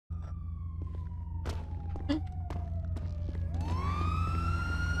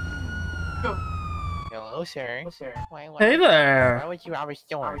Hello, sir. Hey there. Why would you rob a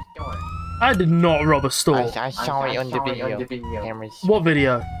store? I did not rob a store. I saw it on the video. Cameras. What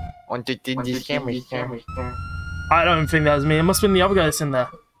video? On the cameras, sir. I don't think that was me. It must have been the other guy that's in there.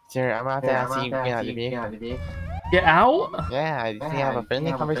 Sir, I'm out there. I see you get out of the vehicle. Get out? Yeah, I think I have a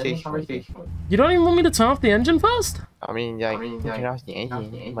friendly conversation. You don't even want me to turn off the engine first? I mean, like, turn off the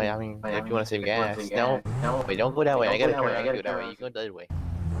engine. But I mean, if you want to save gas, don't go that way. I gotta turn around and go that way. You go the other way.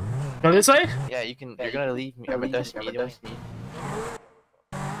 Go this way? Yeah, you can. You're gonna leave me. I'm at speed anyway.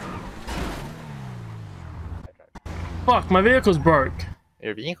 Fuck, my vehicle's broke.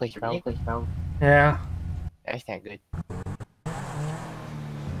 Your vehicle's broke? Yeah. That's not good. Do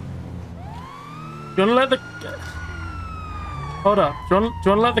you wanna let the... Hold up. Do you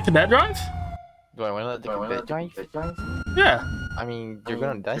wanna let the cadet drive? Do I wanna let the cadet drive? Yeah. I mean, you're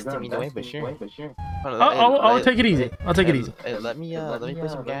gonna dust him either way, but sure. I'll take it easy. I'll take it easy. Let me put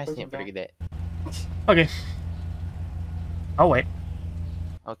some gas in for the cadet. Okay. I'll wait.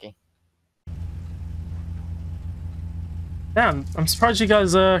 Okay. Damn, I'm surprised you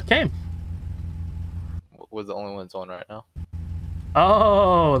guys came. Was the only ones on right now.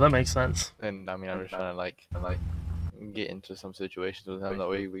 Oh, that makes sense. And I mean, I'm just trying to like get into some situations with him. That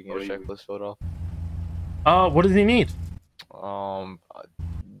way we can get a checklist filled off. What does he need?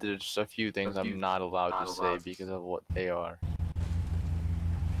 There's a few things I'm not allowed to say because of what they are.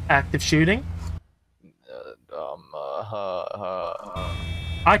 Active shooting?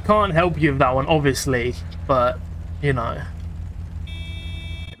 I can't help you with that one, obviously, but you know.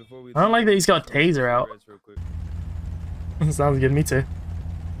 I don't like that he's got a taser out. Sounds good, me too.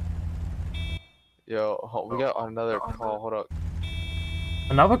 Yo, we got another call. Hold up.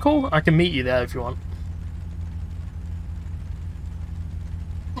 Another call? I can meet you there if you want.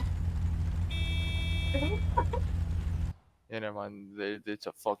 Yeah, never mind. It's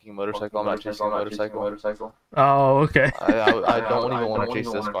a fucking motorcycle. I'm not chasing a motorcycle. Oh, okay. I don't even want to chase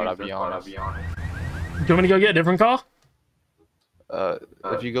this car, I'll be honest. Do you want me to go get a different car?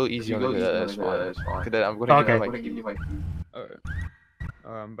 If you go easy on the cadet, that's fine. I'm going to give you my key. Alright.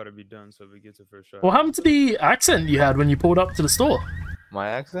 I'm about to be done, so if we get to first shot. What happened to the accent you had when you pulled up to the store? My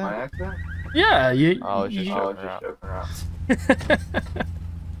accent? Yeah, you... I was just joking around.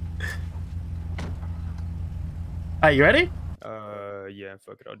 Hey, you ready? Yeah,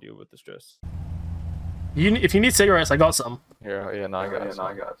 fuck it, I'll deal with the stress. If you need cigarettes, I got some. Yeah, no, I got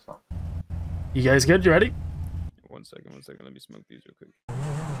some. You guys good? You ready? One second, let me smoke these real quick.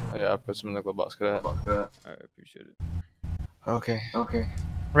 Yeah, I put some in the glove box, cadet. Alright, appreciate it. Okay.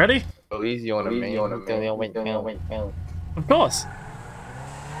 Ready? Go easy on him, man. Of course.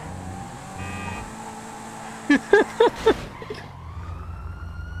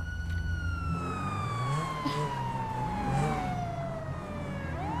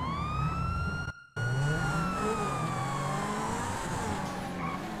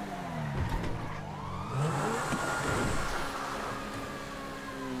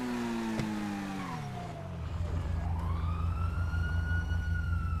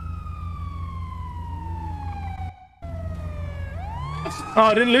 Oh,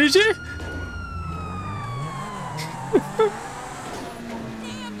 I didn't lose you?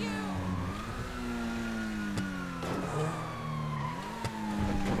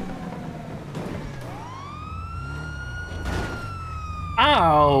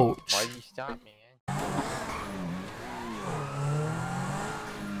 Ouch! Why'd you stop me, man?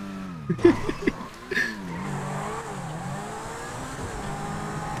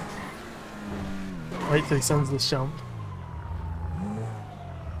 Wait till he sends this jump.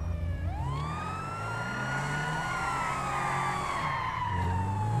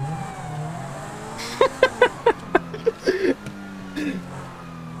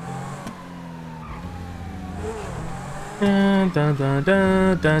 Dun, dun, dun,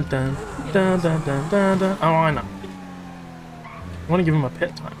 dun, dun, dun, dun, dun, dun, dun. Oh, I know. I want to give him a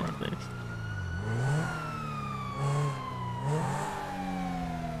pit timer at least.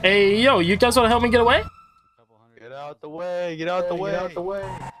 Hey, yo, you guys want to help me get away? Get out the way! Get out the way! Get out the way!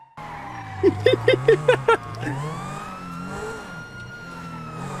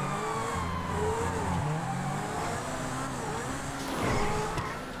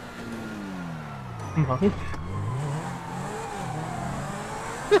 No.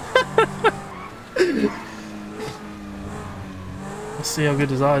 Let's see how good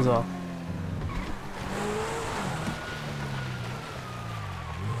his eyes are.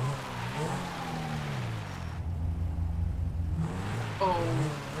 No.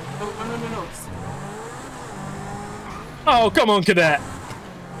 Oh, come on, cadet.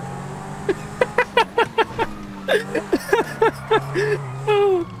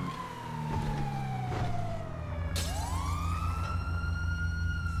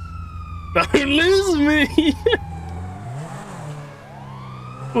 Don't lose me!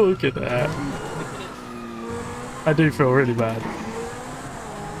 Look at that. I do feel really bad.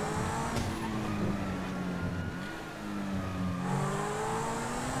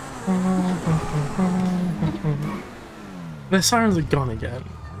 Their sirens are gone again.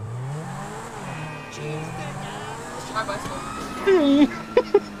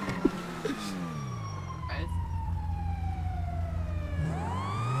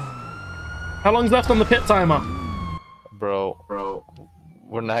 How long's left on the pit timer? Bro,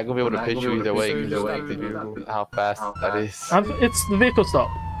 we're not gonna be able to pitch you either way because how fast that is. It's the vehicle stop.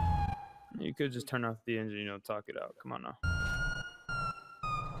 You could just turn off the engine, you know, talk it out. Come on now.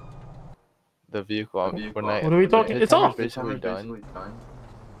 The vehicle, we're not. What are we talking? It's off. Basically done.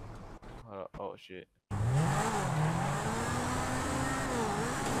 Oh shit.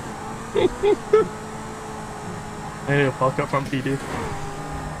 I need to park up front PD.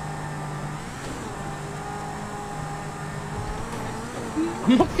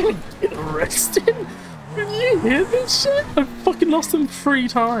 I'm not gonna get arrested. Did you hear this shit? I fucking lost him 3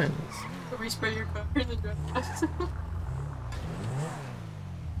 times. Respray your car in the dress.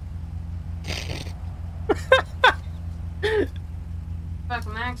 Fuck,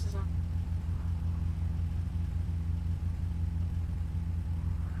 Max is on.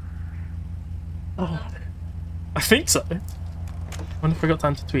 Oh, I think so. I wonder if I got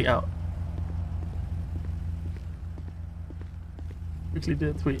time to tweet out. Quickly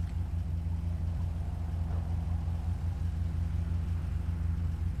did a tweet.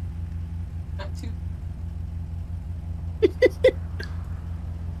 That too.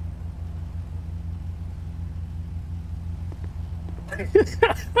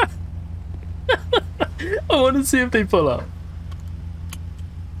 I want to see if they pull up.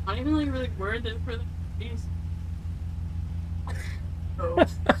 Not even like really worth it for the piece.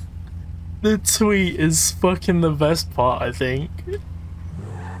 The tweet is fucking the best part, I think.